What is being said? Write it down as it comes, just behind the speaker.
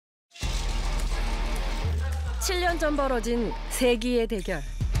7년 전 벌어진 세기의 대결.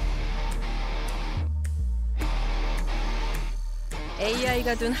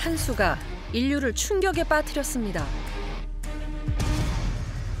 AI가 둔 한 수가 인류를 충격에 빠뜨렸습니다.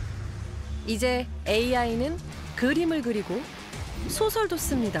 이제 AI는 그림을 그리고 소설도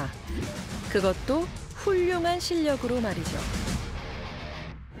씁니다. 그것도 훌륭한 실력으로 말이죠.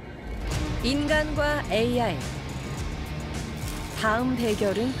 인간과 AI. 다음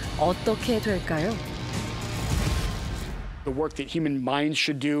대결은 어떻게 될까요? The work that human minds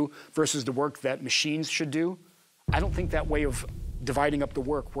should do versus the work that machines should do. I don't think that way of dividing up the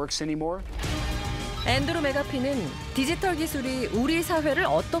work works anymore. 앤드루 맥아피는 디지털 기술이 우리 사회를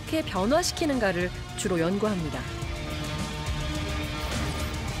어떻게 변화시키는가를 주로 연구합니다.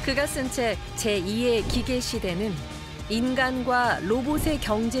 그가 쓴 책 제2의 기계 시대는 인간과 로봇의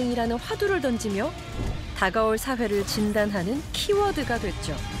경쟁이라는 화두를 던지며 다가올 사회를 진단하는 키워드가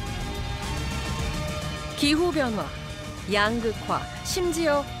됐죠. 기후변화, 양극화,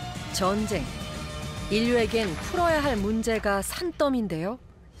 심지어 전쟁. 인류에겐 풀어야 할 문제가 산더미인데요.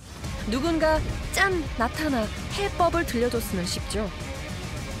 누군가 짠! 나타나 해법을 들려줬으면 싶죠.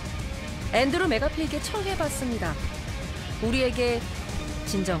 앤드루 맥아피에게 청해봤습니다. 우리에게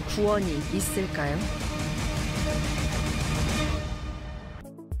진정 구원이 있을까요?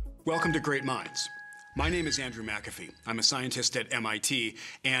 Welcome to Great Minds. My name is 앤드루 맥아피. I'm a scientist at MIT,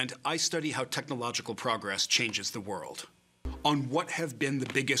 and I study how technological progress changes the world. On what have been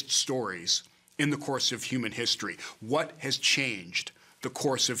the biggest stories in the course of human history? What has changed the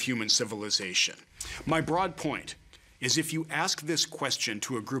course of human civilization? My broad point is if you ask this question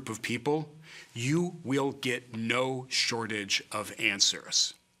to a group of people, you will get no shortage of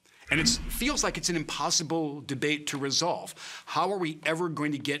answers. And it feels like it's an impossible debate to resolve. How are we ever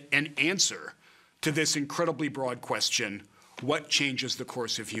going to get an answer to this incredibly broad question, what changes the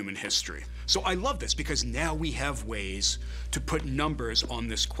course of human history? So I love this because now we have ways to put numbers on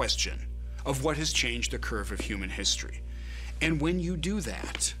this question of what has changed the curve of human history. And when you do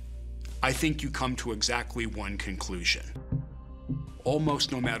that, I think you come to exactly one conclusion.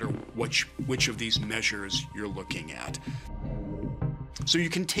 Almost no matter which of these measures you're looking at. So you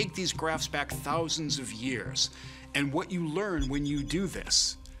can take these graphs back thousands of years, and what you learn when you do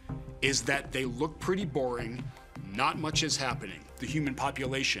this is that they look pretty boring, not much is happening. The human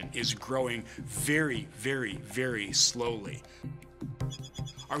population is growing very, very, very slowly.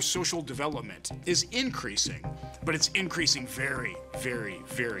 Our social development is increasing, but it's increasing very, very,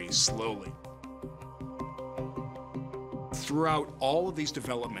 very slowly. Throughout all of these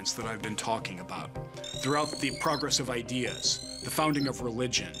developments that I've been talking about, throughout the progress of ideas, the founding of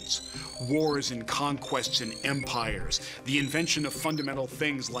religions, wars and conquests and empires, the invention of fundamental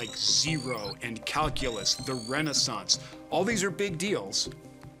things like zero and calculus, the Renaissance, all these are big deals.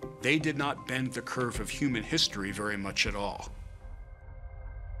 They did not bend the curve of human history very much at all.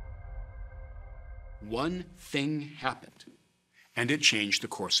 One thing happened, and it changed the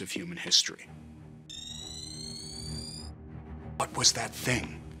course of human history. What was that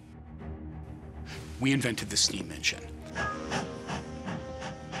thing? We invented the steam engine.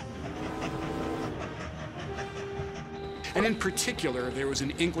 And in particular, there was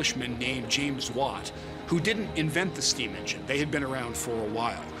an Englishman named James Watt who didn't invent the steam engine. They had been around for a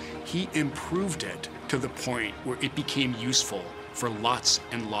while. He improved it to the point where it became useful for lots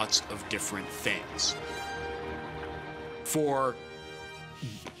and lots of different things. For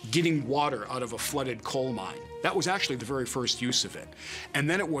getting water out of a flooded coal mine. That was actually the very first use of it. And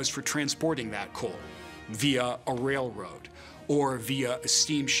then it was for transporting that coal via a railroad or via a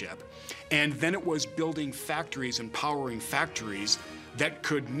steamship. And then it was building factories and powering factories that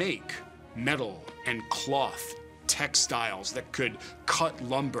could make metal and cloth, textiles, that could cut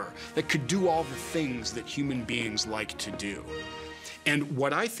lumber, that could do all the things that human beings like to do. And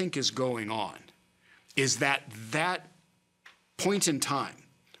what I think is going on is that point in time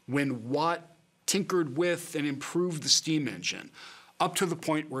when Watt tinkered with and improved the steam engine up to the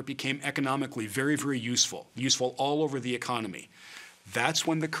point where it became economically very, very useful all over the economy, that's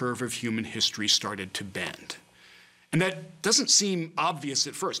when the curve of human history started to bend. And that doesn't seem obvious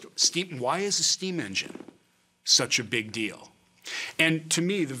at first. Why is a steam engine such a big deal? And to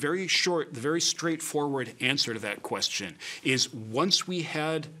me, the very straightforward answer to that question is once we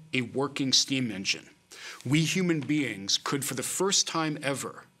had a working steam engine, we human beings could, for the first time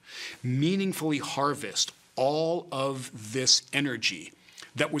ever, meaningfully harvest all of this energy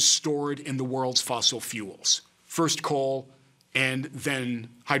that was stored in the world's fossil fuels. First coal, and then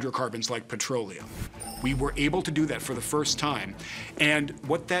hydrocarbons like petroleum. We were able to do that for the first time, and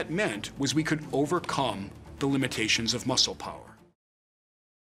what that meant was we could overcome the limitations of muscle power.